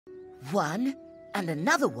1 and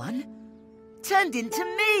another 1 turned into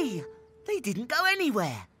me. They didn't go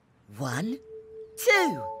anywhere. 1,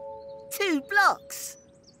 2. 2 blocks.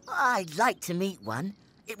 I'd like to meet one.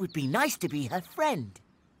 It would be nice to be her friend.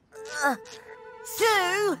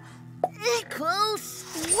 2 equals...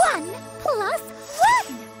 1 plus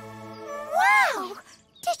 1. Wow!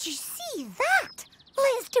 Did you see that?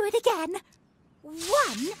 Let's do it again. 1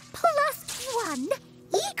 plus 1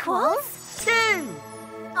 equals... 2.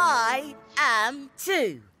 I am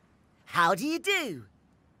 2. How do you do?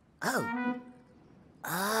 Oh.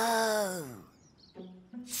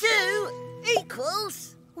 2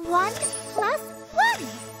 equals... 1 plus 1.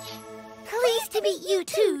 Pleased to meet you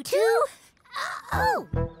too, too.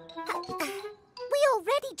 We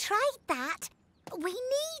already tried that. We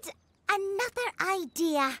need another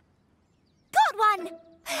idea. Got one!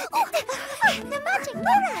 The magic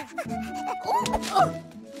mirror!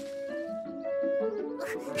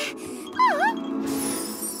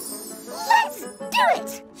 Let's do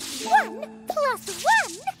it! 1 plus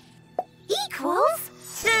 1 equals...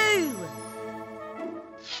 2.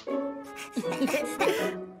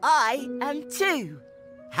 I am 2.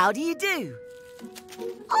 How do you do?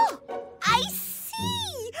 Oh, I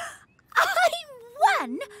see! I'm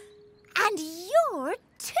 1 and you're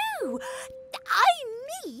 2. I'm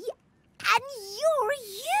me and you're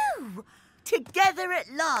you. Together at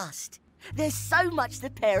last. There's so much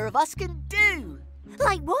the pair of us can do.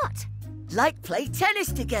 Like what? Like play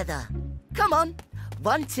tennis together. Come on.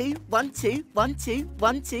 1, 2, 1, 2, 1, 2,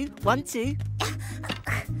 1, 2, 1, 2.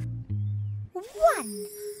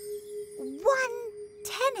 1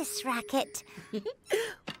 tennis racket.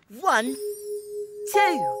 1,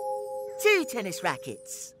 2. 2 tennis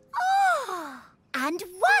rackets. Oh, and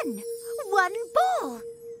 1 ball.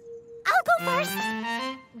 I'll go first.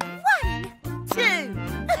 1,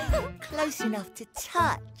 2. Close enough to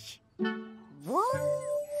touch. 1,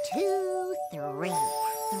 2, 3.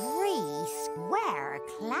 3 square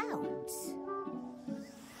clouds.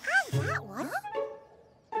 And that one.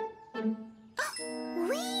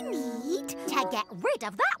 We need to get rid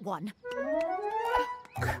of that one.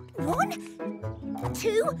 1,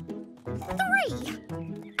 2, 3.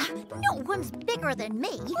 No one's bigger than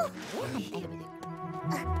me.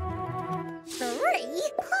 3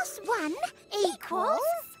 plus 1 equals...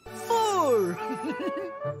 4.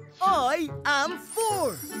 I am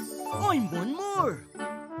 4. I'm 1 more.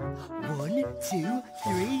 1, 2,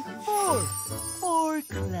 3, 4. 4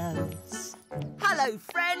 clouds. Hello,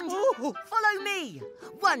 friend. Oh. Follow me.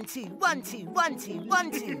 1, 2, 1, 2, 1, 2,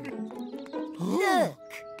 1, 2. Look.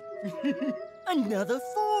 Another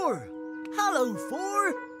 4. Hello,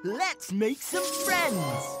 4. Let's make some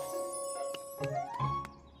friends.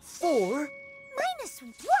 4 minus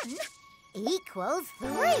 1 equals 3.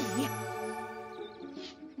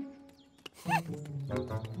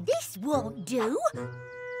 This won't do.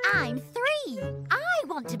 I'm 3. I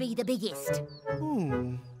want to be the biggest.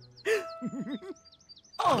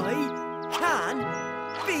 I can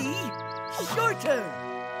be shorter.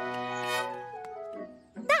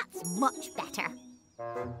 That's much better.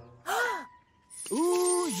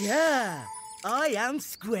 Ooh, yeah. I am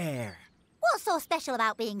square. What's so special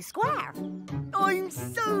about being square? I'm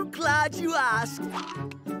so glad you asked.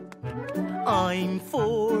 I'm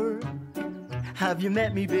 4. Have you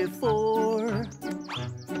met me before?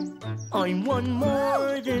 I'm 1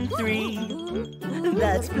 more than 3.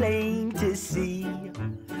 That's plain to see.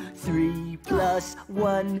 3 plus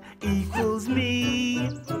 1 equals me.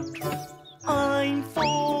 I'm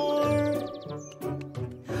 4.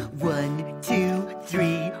 1, 2,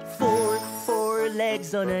 3, 4. 4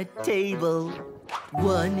 legs on a table.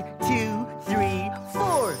 1, 2, 3,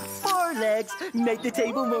 4. 4 legs make the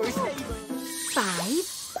table more stable. 5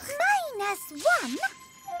 minus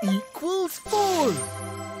 1 equals 4.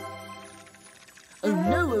 Oh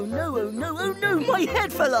no, oh no, oh no, oh no! My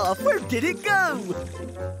head fell off! Where did it go?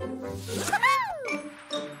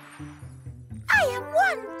 I am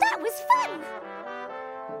 1! That was fun!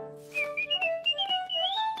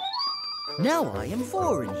 Now I am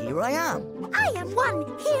 4 and here I am. I am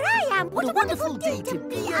 1! Here I am! What a wonderful day to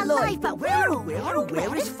be alive! But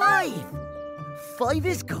where is 5? 5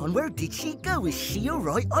 is gone. Where did she go? Is she all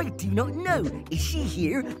right? I do not know. Is she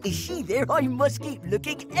here? Is she there? I must keep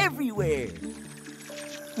looking everywhere.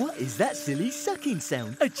 What is that silly sucking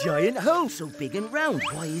sound? A giant hole so big and round.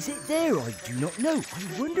 Why is it there? I do not know.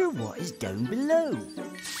 I wonder what is down below.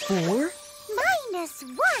 4 minus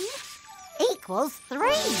 1 equals 3.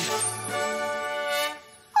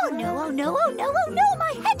 Oh no, oh no, oh no, oh no!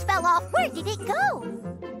 My head fell off. Where did it go?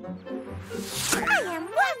 I am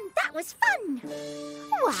 1. That was fun.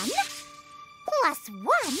 1 plus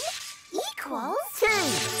 1 equals 2.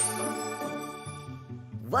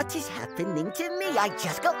 What is happening to me? I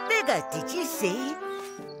just got bigger, did you see?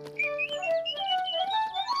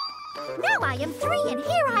 Now I am 3 and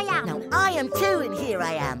here I am. Now I am 2 and here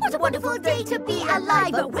I am. What a wonderful day to be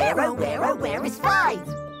alive. But where, oh, where, oh, where is 5?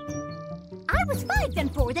 I was 5, then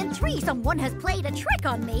 4, then 3. Someone has played a trick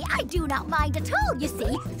on me. I do not mind at all, you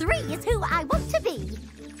see. 3 is who I want to be.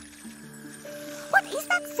 What is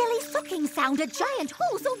that silly sucking sound? A giant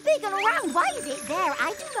hole so big and round. Why is it there?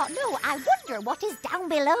 I do not know. I wonder what is down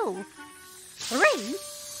below. 3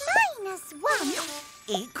 minus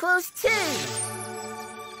 1 equals 2.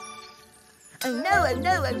 Oh no, oh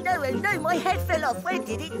no, oh no, oh no, my head fell off. Where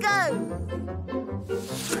did it go?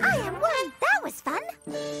 I am 1. That was fun.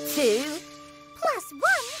 2 plus 1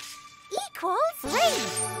 equals 3.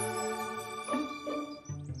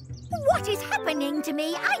 What is happening to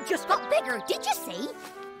me? I just got bigger. Did you see?